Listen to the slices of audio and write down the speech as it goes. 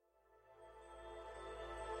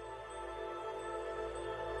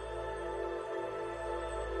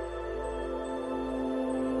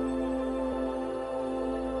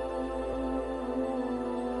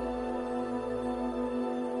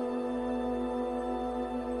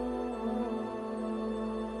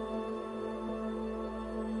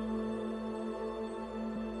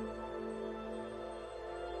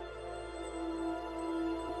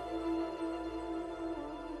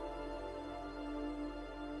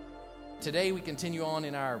Today we continue on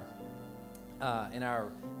in our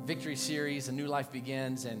victory series, A New Life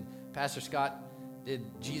Begins, and Pastor Scott did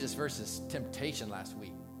Jesus versus temptation last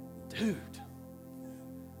week. Dude,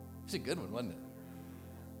 it's a good one, wasn't it?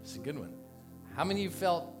 It's a good one. How many of you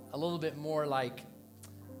felt a little bit more like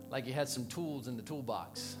you had some tools in the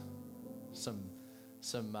toolbox, some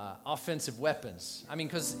offensive weapons? I mean,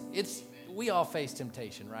 because we all face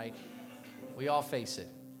temptation, right? We all face it,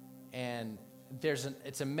 and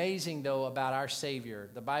it's amazing, though, about our Savior.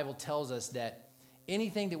 The Bible tells us that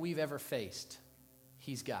anything that we've ever faced,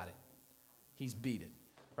 He's got it. He's beat it,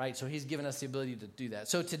 right? So He's given us the ability to do that.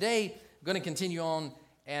 So today, I'm going to continue on,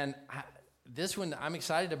 and this one, I'm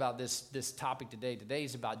excited about this topic today. Today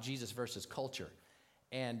is about Jesus versus culture.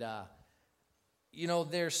 And,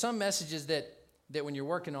 there's some messages that when you're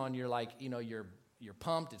working on, you're like, you're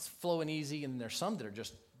pumped, it's flowing easy, and there's some that are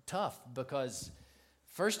just tough because,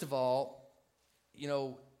 first of all,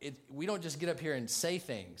 we don't just get up here and say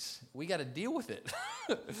things. We got to deal with it.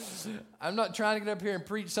 I'm not trying to get up here and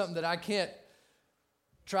preach something that I can't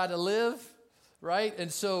try to live, right?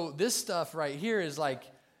 And so this stuff right here is like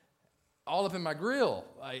all up in my grill.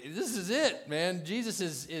 This is it, man. Jesus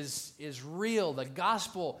is real. The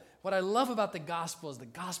gospel, what I love about the gospel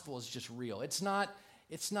is just real. It's not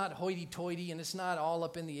hoity-toity, and it's not all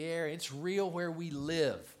up in the air. It's real where we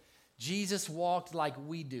live. Jesus walked like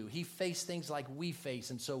we do. He faced things like we face.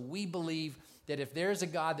 And so we believe that if there's a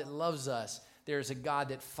God that loves us, there's a God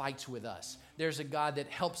that fights with us. There's a God that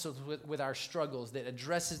helps us with our struggles, that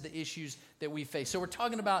addresses the issues that we face. So we're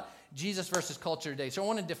talking about Jesus versus culture today. So I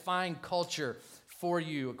want to define culture for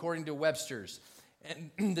you according to Webster's.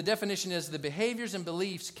 And the definition is the behaviors and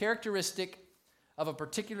beliefs characteristic of a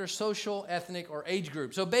particular social, ethnic, or age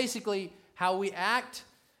group. So basically, how we act,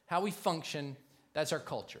 how we function, that's our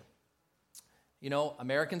culture.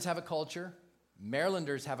 Americans have a culture.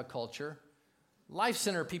 Marylanders have a culture. Life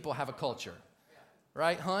Center people have a culture.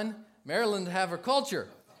 Right, hun? Maryland have a culture.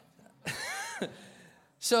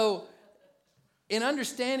 So, in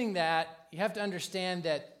understanding that, you have to understand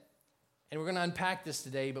that, and we're going to unpack this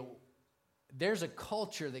today, but there's a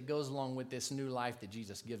culture that goes along with this new life that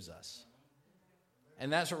Jesus gives us.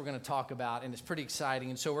 And that's what we're going to talk about, and it's pretty exciting.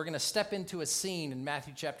 And so we're going to step into a scene in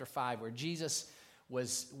Matthew chapter 5 where Jesus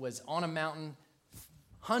was on a mountain,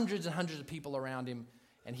 hundreds and hundreds of people around him,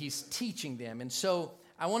 and he's teaching them. And so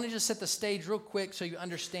I want to just set the stage real quick so you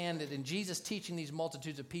understand that in Jesus teaching these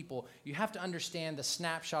multitudes of people, you have to understand the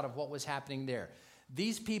snapshot of what was happening there.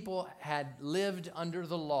 These people had lived under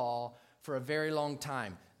the law for a very long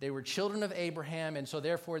time. They were children of Abraham, and so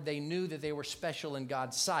therefore they knew that they were special in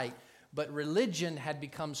God's sight. But religion had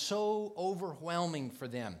become so overwhelming for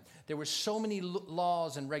them. There were so many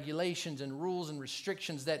laws and regulations and rules and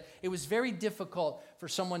restrictions that it was very difficult for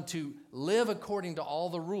someone to live according to all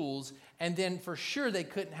the rules, and then for sure they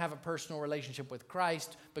couldn't have a personal relationship with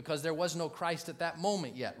Christ because there was no Christ at that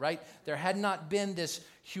moment yet, right? There had not been this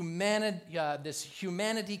humanity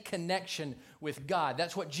connection with God.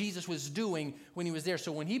 That's what Jesus was doing when he was there.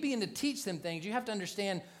 So when he began to teach them things, you have to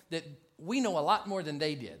understand that we know a lot more than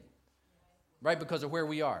they did. Right, because of where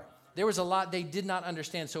we are. There was a lot they did not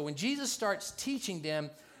understand. So when Jesus starts teaching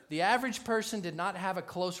them, the average person did not have a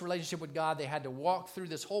close relationship with God. They had to walk through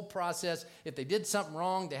this whole process. If they did something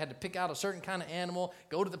wrong, they had to pick out a certain kind of animal,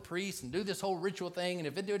 go to the priest, and do this whole ritual thing. And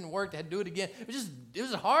if it didn't work, they had to do it again. It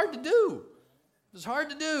was hard to do. It was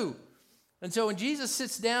hard to do. And so when Jesus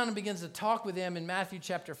sits down and begins to talk with them in Matthew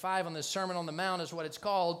chapter 5 on this Sermon on the Mount is what it's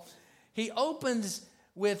called, he opens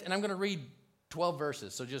with, and I'm going to read 12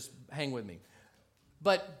 verses, so just hang with me.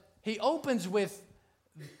 But he opens with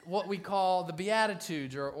what we call the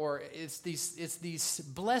Beatitudes, or it's these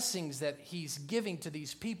blessings that he's giving to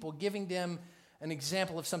these people, giving them an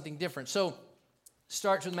example of something different. So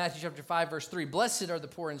starts with Matthew chapter 5, verse 3. Blessed are the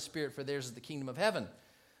poor in spirit, for theirs is the kingdom of heaven.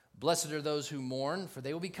 Blessed are those who mourn, for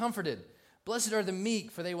they will be comforted. Blessed are the meek,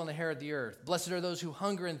 for they will inherit the earth. Blessed are those who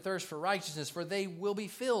hunger and thirst for righteousness, for they will be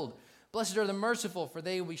filled. Blessed are the merciful, for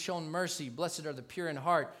they will be shown mercy. Blessed are the pure in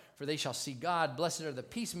heart, for they shall see God. Blessed are the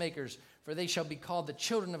peacemakers, for they shall be called the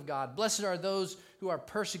children of God. Blessed are those who are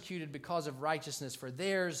persecuted because of righteousness, for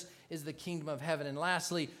theirs is the kingdom of heaven. And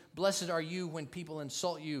lastly, blessed are you when people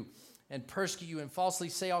insult you and persecute you and falsely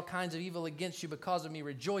say all kinds of evil against you because of me.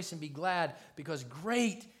 Rejoice and be glad, because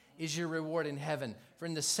great is your reward in heaven. For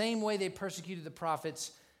in the same way they persecuted the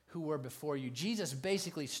prophets who were before you. Jesus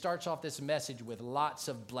basically starts off this message with lots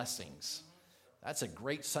of blessings. That's a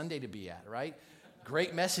great Sunday to be at, right?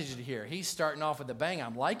 Great message to hear. He's starting off with a bang.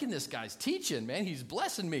 I'm liking this guy's teaching, man. He's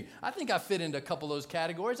blessing me. I think I fit into a couple of those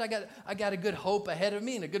categories. I got a good hope ahead of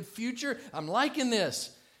me and a good future. I'm liking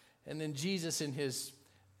this. And then Jesus in his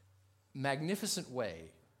magnificent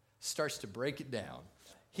way, starts to break it down.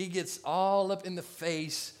 He gets all up in the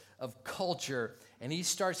face of culture, and he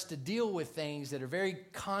starts to deal with things that are very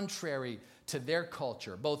contrary to their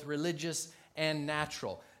culture, both religious and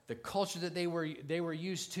natural. The culture that they were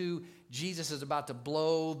used to, Jesus is about to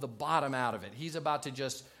blow the bottom out of it. He's about to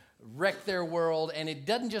just wreck their world, and it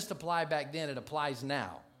doesn't just apply back then, it applies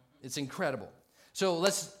now. It's incredible. So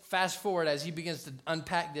let's fast forward as he begins to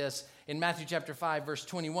unpack this. In Matthew chapter 5, verse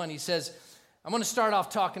 21, he says, I'm going to start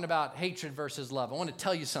off talking about hatred versus love. I want to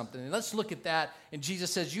tell you something, and let's look at that. And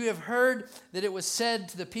Jesus says, you have heard that it was said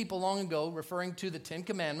to the people long ago, referring to the 10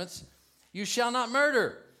 Commandments, you shall not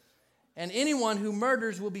murder, and anyone who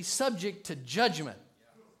murders will be subject to judgment.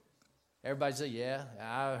 Everybody say, yeah,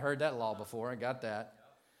 I heard that law before. I got that.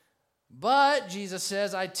 But, Jesus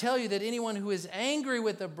says, I tell you that anyone who is angry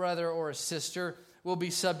with a brother or a sister will be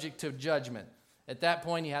subject to judgment. At that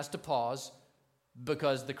point, he has to pause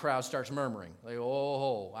because the crowd starts murmuring. Like,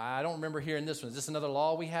 oh, I don't remember hearing this one. Is this another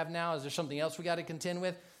law we have now? Is there something else we got to contend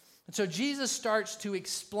with? And so Jesus starts to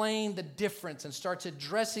explain the difference and starts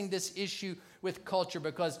addressing this issue with culture,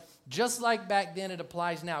 because just like back then, it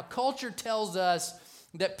applies now. Culture tells us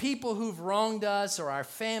that people who've wronged us or our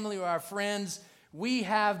family or our friends, we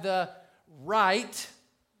have the right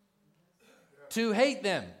to hate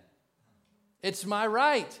them. It's my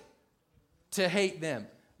right to hate them.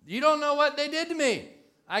 You don't know what they did to me.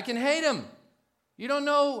 I can hate them. You don't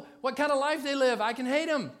know what kind of life they live. I can hate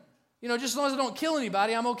them. Just as long as I don't kill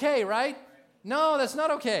anybody, I'm okay, right? No, that's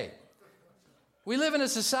not okay. We live in a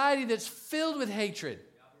society that's filled with hatred.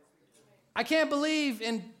 I can't believe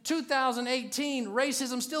in 2018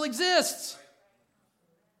 racism still exists.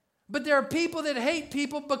 But there are people that hate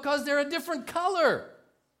people because they're a different color.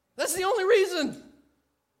 That's the only reason.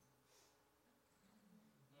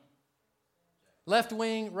 Left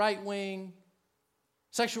wing, right wing,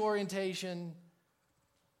 sexual orientation,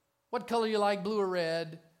 what color you like, blue or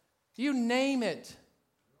red, you name it.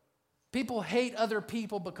 People hate other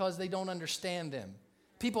people because they don't understand them.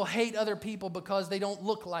 People hate other people because they don't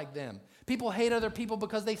look like them. People hate other people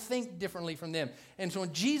because they think differently from them. And so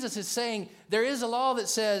when Jesus is saying there is a law that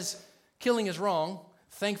says killing is wrong,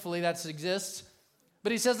 thankfully that exists,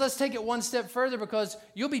 but he says let's take it one step further because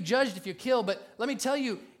you'll be judged if you kill. But let me tell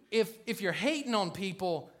you, if you're hating on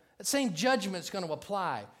people, that same judgment's going to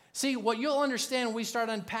apply. See, what you'll understand when we start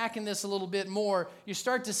unpacking this a little bit more, you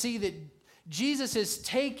start to see that Jesus is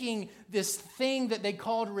taking this thing that they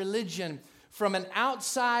called religion from an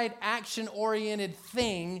outside action-oriented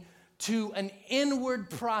thing to an inward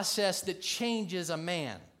process that changes a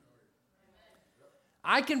man.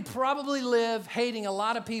 I can probably live hating a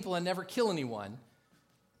lot of people and never kill anyone.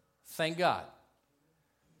 Thank God.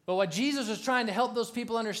 But what Jesus was trying to help those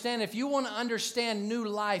people understand, if you want to understand new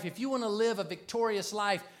life, if you want to live a victorious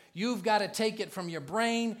life, you've got to take it from your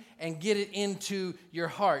brain and get it into your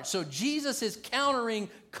heart. So Jesus is countering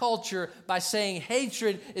culture by saying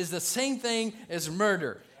hatred is the same thing as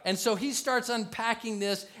murder. And so he starts unpacking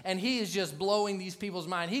this, and he is just blowing these people's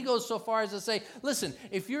mind. He goes so far as to say, listen,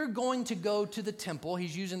 if you're going to go to the temple,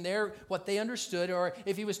 he's using what they understood, or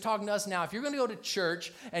if he was talking to us now, if you're going to go to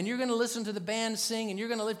church, and you're going to listen to the band sing, and you're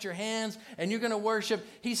going to lift your hands, and you're going to worship,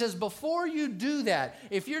 he says, before you do that,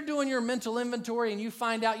 if you're doing your mental inventory, and you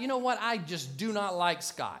find out, you know what, I just do not like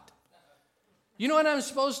Scott. You know what I'm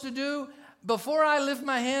supposed to do? Before I lift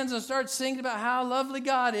my hands and start singing about how lovely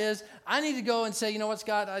God is, I need to go and say, you know what,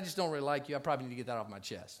 Scott, I just don't really like you. I probably need to get that off my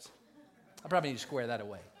chest. I probably need to square that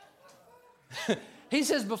away. He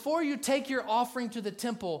says, before you take your offering to the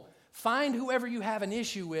temple, find whoever you have an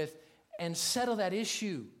issue with and settle that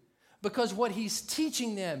issue. Because what he's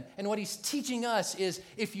teaching them and what he's teaching us is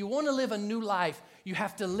if you want to live a new life, you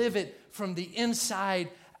have to live it from the inside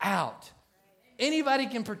out. Anybody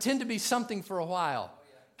can pretend to be something for a while,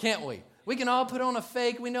 can't we? We can all put on a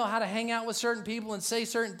fake. We know how to hang out with certain people and say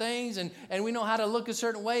certain things, and we know how to look a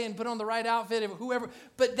certain way and put on the right outfit of whoever.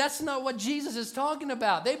 But that's not what Jesus is talking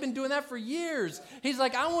about. They've been doing that for years. He's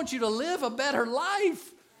like, I want you to live a better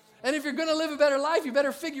life. And if you're going to live a better life, you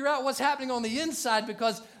better figure out what's happening on the inside,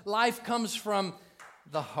 because life comes from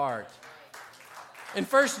the heart. In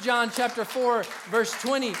 1 John chapter 4, verse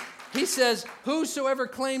 20, he says, whosoever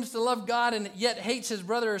claims to love God and yet hates his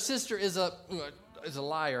brother or sister is a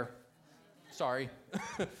liar. Sorry.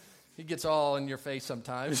 He gets all in your face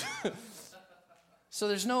sometimes. So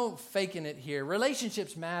there's no faking it here.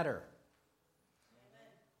 Relationships matter.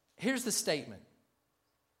 Here's the statement.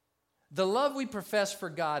 The love we profess for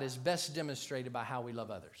God is best demonstrated by how we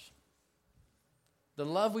love others. The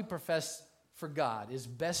love we profess for God is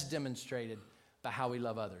best demonstrated by how we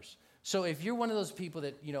love others. So if you're one of those people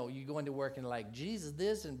that, you go into work and like, Jesus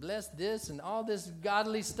this and bless this and all this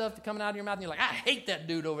godly stuff coming out of your mouth, and you're like, I hate that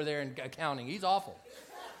dude over there in accounting. He's awful.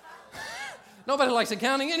 Nobody likes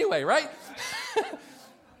accounting anyway, right?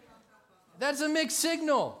 That's a mixed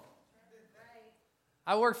signal.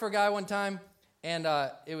 I worked for a guy one time, and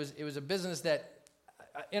it was a business that,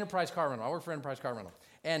 Enterprise Car Rental. I worked for Enterprise Car Rental.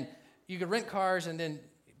 And you could rent cars, and then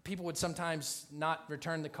people would sometimes not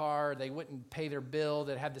return the car. They wouldn't pay their bill.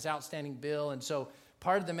 They'd have this outstanding bill. And so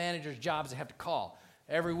part of the manager's job is they have to call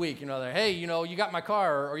every week. They're, hey, you got my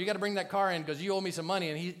car, or you got to bring that car in because you owe me some money.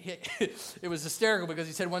 And he it was hysterical because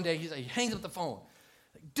he said one day, he hangs up the phone.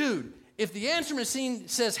 Like, dude, if the answer machine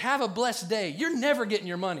says, have a blessed day, you're never getting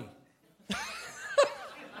your money.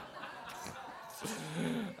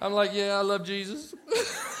 I'm like, yeah, I love Jesus.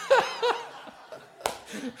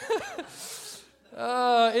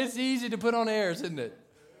 It's easy to put on airs, isn't it?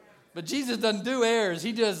 But Jesus doesn't do airs.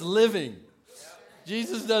 He does living.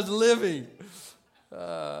 Jesus does living.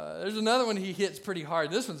 There's another one he hits pretty hard.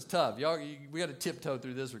 This one's tough. We got to tiptoe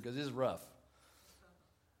through this one because it's rough.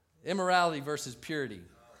 Immorality versus purity.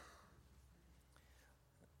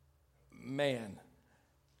 Man.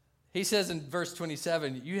 He says in verse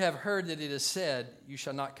 27, you have heard that it is said, you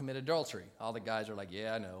shall not commit adultery. All the guys are like,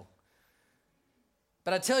 yeah, I know.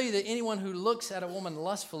 But I tell you that anyone who looks at a woman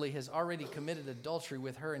lustfully has already committed adultery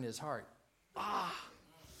with her in his heart.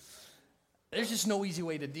 There's just no easy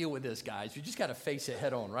way to deal with this, guys. You just got to face it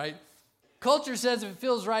head on, right? Culture says if it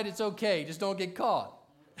feels right, it's okay. Just don't get caught.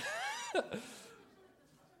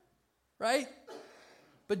 Right?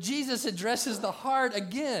 But Jesus addresses the heart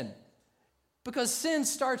again. Because sin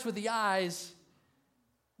starts with the eyes,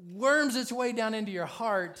 worms its way down into your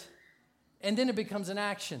heart, and then it becomes an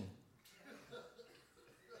action.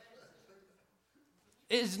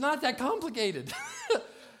 It's not that complicated.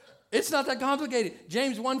 It's not that complicated.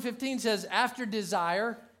 James 1:15 says, after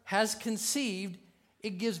desire has conceived,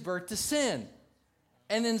 it gives birth to sin.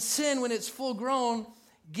 And then sin, when it's full grown,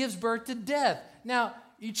 gives birth to death. Now,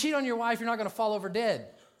 you cheat on your wife, you're not going to fall over dead.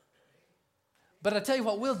 But I tell you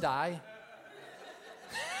what will die.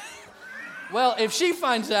 Well, if she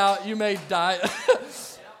finds out, you may die.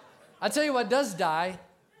 I tell you what does die.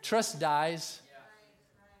 Trust dies.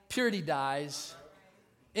 Purity dies.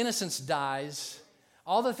 Innocence dies.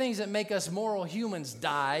 All the things that make us moral humans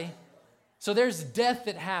die. So there's death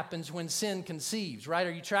that happens when sin conceives, right?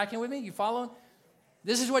 Are you tracking with me? You following?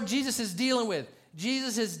 This is what Jesus is dealing with.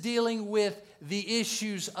 Jesus is dealing with the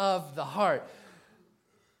issues of the heart.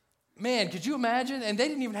 Man, could you imagine? And they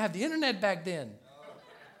didn't even have the internet back then.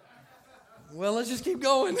 Well, let's just keep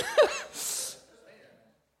going.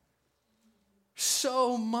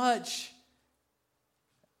 So much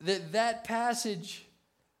that passage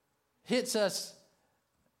hits us,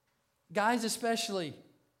 guys especially.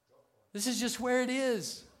 This is just where it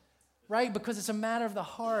is, right? Because it's a matter of the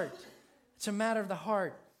heart. It's a matter of the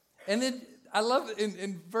heart. And then I love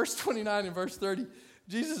in verse 29 and verse 30,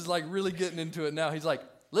 Jesus is like really getting into it now. He's like,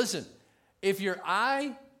 listen, if your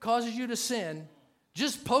eye causes you to sin,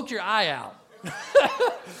 just poke your eye out.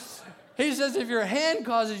 He says if your hand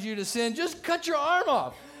causes you to sin, just cut your arm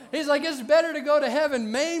off. He's like, it's better to go to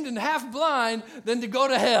heaven maimed and half blind than to go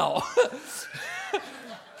to hell.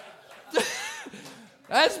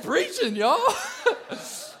 That's preaching, y'all.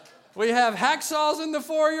 We have hacksaws in the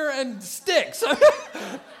foyer and sticks.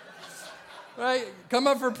 Right? Come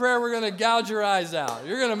up for prayer. We're going to gouge your eyes out.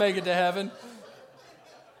 You're going to make it to heaven.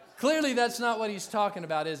 Clearly, that's not what he's talking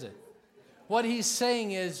about, is it? What he's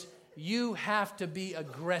saying is, you have to be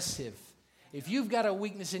aggressive. If you've got a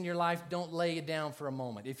weakness in your life, don't lay it down for a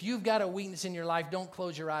moment. If you've got a weakness in your life, don't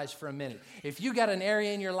close your eyes for a minute. If you've got an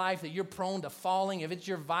area in your life that you're prone to falling, if it's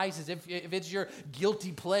your vices, if it's your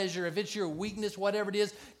guilty pleasure, if it's your weakness, whatever it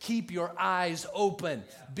is, keep your eyes open.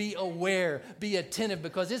 Be aware. Be attentive,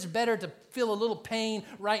 because it's better to feel a little pain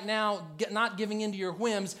right now, not giving into your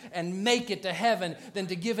whims, and make it to heaven than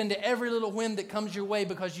to give into every little whim that comes your way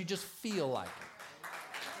because you just feel like it.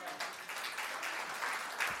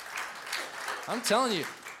 I'm telling you,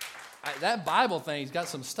 that Bible thing's got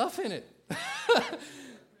some stuff in it.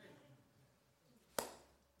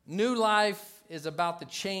 New life is about the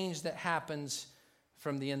change that happens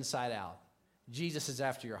from the inside out. Jesus is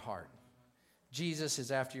after your heart. Jesus is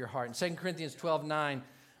after your heart. In 2 Corinthians 12:9,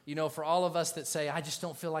 for all of us that say, I just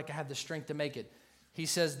don't feel like I have the strength to make it, he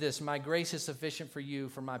says this, my grace is sufficient for you,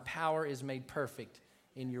 for my power is made perfect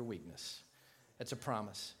in your weakness. That's a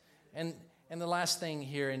promise. And the last thing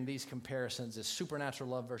here in these comparisons is supernatural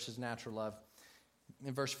love versus natural love.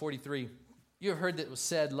 In verse 43, you have heard that it was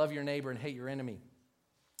said, love your neighbor and hate your enemy.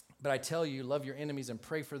 But I tell you, love your enemies and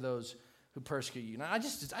pray for those who persecute you. Now, I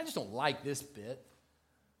just don't like this bit.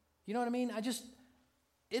 You know what I mean?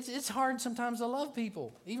 It's hard sometimes to love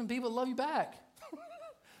people, even people that love you back.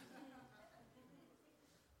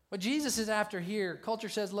 What Jesus is after here, culture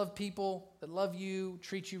says love people that love you,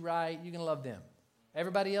 treat you right, you can love them.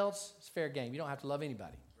 Everybody else, it's fair game. You don't have to love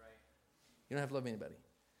anybody. Right. You don't have to love anybody.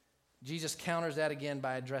 Jesus counters that again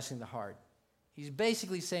by addressing the heart. He's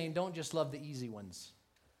basically saying, don't just love the easy ones.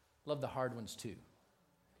 Love the hard ones too.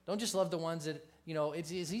 Don't just love the ones that,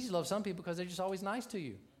 it's easy to love some people because they're just always nice to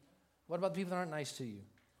you. What about the people that aren't nice to you?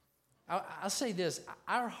 I'll say this.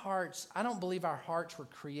 Our hearts, I don't believe our hearts were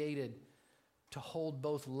created to hold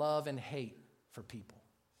both love and hate for people.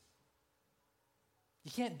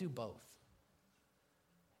 You can't do both.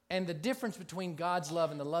 And the difference between God's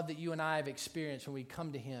love and the love that you and I have experienced when we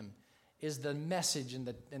come to Him is the message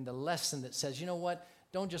and the lesson that says, you know what?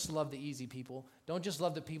 Don't just love the easy people. Don't just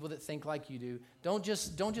love the people that think like you do. Don't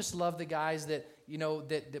just love the guys that,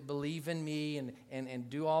 that believe in me and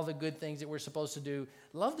do all the good things that we're supposed to do.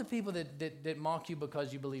 Love the people that mock you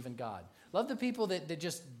because you believe in God. Love the people that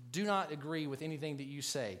just do not agree with anything that you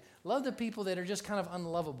say. Love the people that are just kind of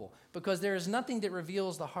unlovable, because there is nothing that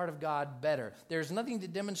reveals the heart of God better. There is nothing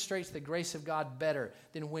that demonstrates the grace of God better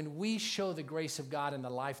than when we show the grace of God in the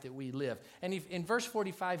life that we live. And in verse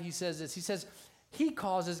 45, he says this. He says,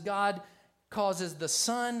 God causes the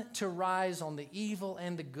sun to rise on the evil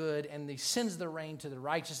and the good, and He sends the rain to the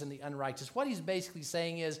righteous and the unrighteous. What he's basically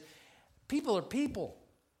saying is, people are people.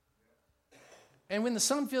 And when the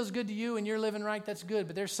sun feels good to you and you're living right, that's good.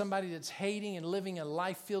 But there's somebody that's hating and living a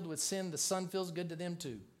life filled with sin, the sun feels good to them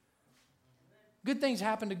too. Good things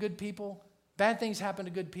happen to good people. Bad things happen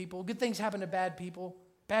to good people. Good things happen to bad people.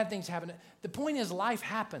 Bad things happen to... The point is, life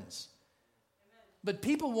happens. But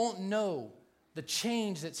people won't know the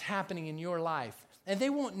change that's happening in your life. And they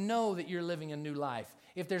won't know that you're living a new life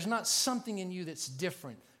if there's not something in you that's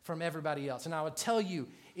different from everybody else. And I would tell you,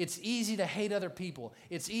 it's easy to hate other people.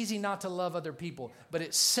 It's easy not to love other people. But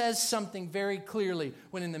it says something very clearly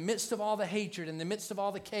when in the midst of all the hatred, in the midst of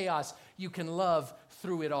all the chaos, you can love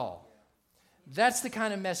through it all. That's the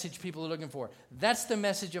kind of message people are looking for. That's the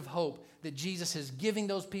message of hope that Jesus is giving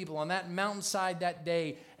those people on that mountainside that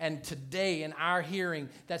day, and today in our hearing,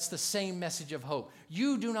 that's the same message of hope.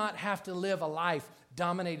 You do not have to live a life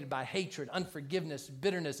dominated by hatred, unforgiveness,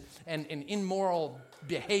 bitterness, and immoral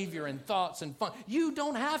behavior and thoughts and fun. You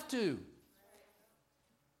don't have to,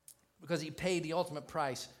 because He paid the ultimate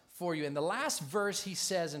price for you. And the last verse He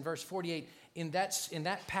says in verse 48, in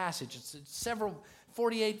that passage, it's several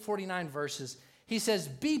 48, 49 verses, He says,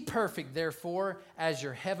 "Be perfect, therefore, as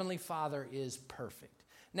your heavenly Father is perfect."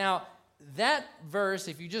 Now, that verse,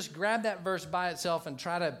 if you just grab that verse by itself and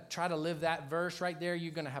try to live that verse right there,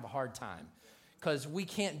 you're going to have a hard time, because we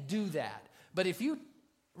can't do that. But if you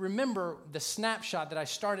remember the snapshot that I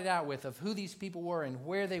started out with of who these people were and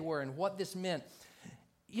where they were and what this meant,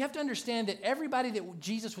 you have to understand that everybody that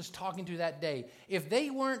Jesus was talking to that day, if they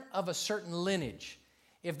weren't of a certain lineage,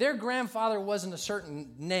 if their grandfather wasn't a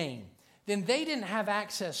certain name, then they didn't have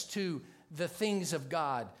access to the things of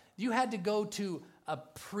God. You had to go to a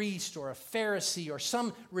priest or a Pharisee or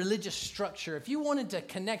some religious structure. If you wanted to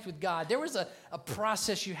connect with God, there was a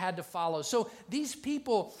process you had to follow. So these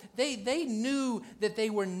people, they knew that they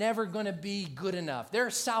were never going to be good enough. Their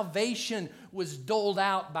salvation was doled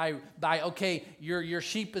out by okay, your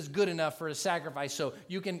sheep is good enough for a sacrifice, so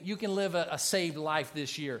you can live a saved life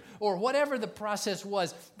this year. Or whatever the process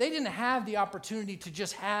was, they didn't have the opportunity to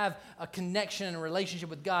just have a connection and a relationship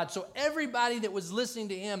with God. So everybody that was listening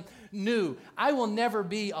to Him knew, I will never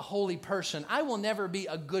be a holy person. I will never be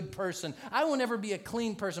a good person. I will never be a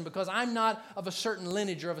clean person, because I'm not of a certain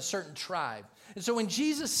lineage or of a certain tribe. And so when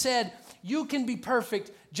Jesus said, you can be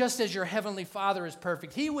perfect just as your heavenly Father is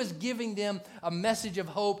perfect, He was giving them a message of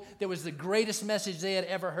hope that was the greatest message they had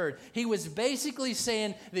ever heard. He was basically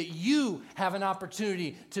saying that you have an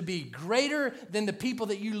opportunity to be greater than the people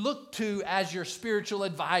that you look to as your spiritual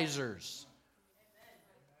advisors.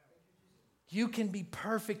 You can be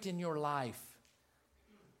perfect in your life.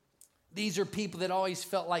 These are people that always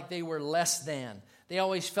felt like they were less than. They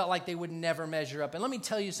always felt like they would never measure up. And let me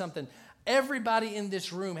tell you something. Everybody in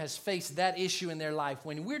this room has faced that issue in their life.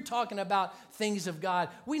 When we're talking about things of God,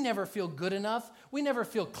 we never feel good enough. We never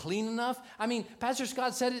feel clean enough. I mean, Pastor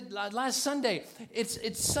Scott said it last Sunday.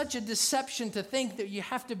 It's such a deception to think that you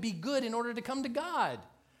have to be good in order to come to God.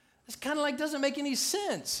 It's kind of like doesn't make any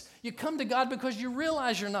sense. You come to God because you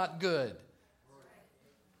realize you're not good.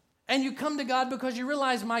 And you come to God because you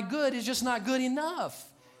realize my good is just not good enough.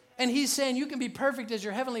 And He's saying you can be perfect as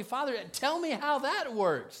your heavenly Father. Tell me how that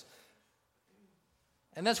works.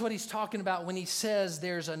 And that's what he's talking about when he says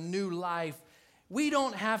there's a new life. We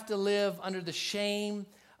don't have to live under the shame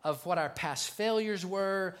of what our past failures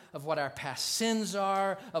were, of what our past sins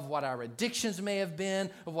are, of what our addictions may have been,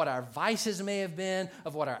 of what our vices may have been,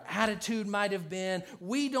 of what our attitude might have been.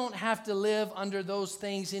 We don't have to live under those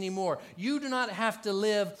things anymore. You do not have to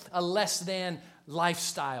live a less than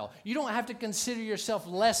lifestyle. You don't have to consider yourself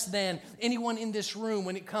less than anyone in this room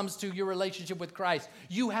when it comes to your relationship with Christ.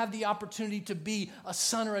 You have the opportunity to be a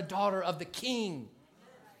son or a daughter of the King.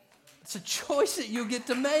 It's a choice that you get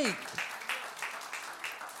to make.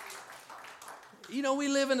 You know, we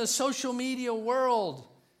live in a social media world,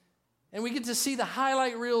 and we get to see the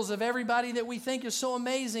highlight reels of everybody that we think is so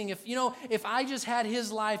amazing. If I just had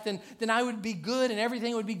his life, then I would be good and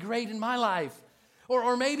everything would be great in my life.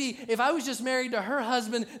 Or maybe if I was just married to her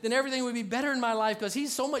husband, then everything would be better in my life because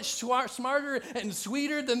he's so much smarter and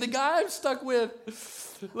sweeter than the guy I'm stuck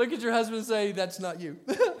with. Look at your husband and say, that's not you.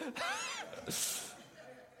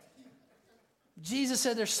 Jesus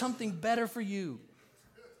said there's something better for you.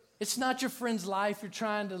 It's not your friend's life you're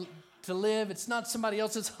trying to live. It's not somebody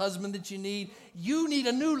else's husband that you need. You need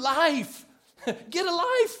a new life. Get a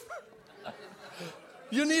life.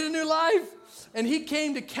 You need a new life. And he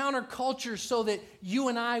came to counter culture so that you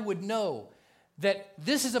and I would know that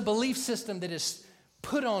this is a belief system that is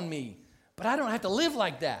put on me, but I don't have to live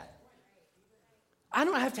like that. I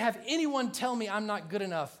don't have to have anyone tell me I'm not good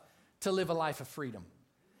enough to live a life of freedom.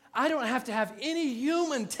 I don't have to have any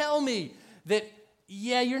human tell me that,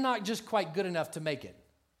 yeah, you're not just quite good enough to make it.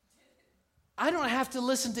 I don't have to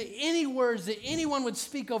listen to any words that anyone would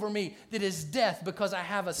speak over me that is death, because I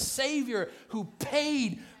have a Savior who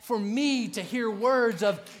paid for me to hear words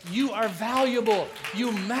of, you are valuable,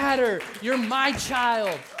 you matter, you're my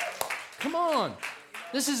child. Come on.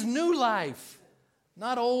 This is new life,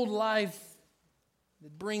 not old life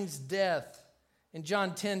that brings death. In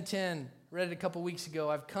John 10:10, read it a couple weeks ago,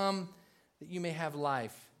 I've come that you may have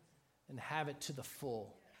life and have it to the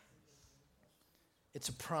full. It's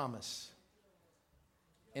a promise,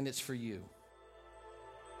 and it's for you.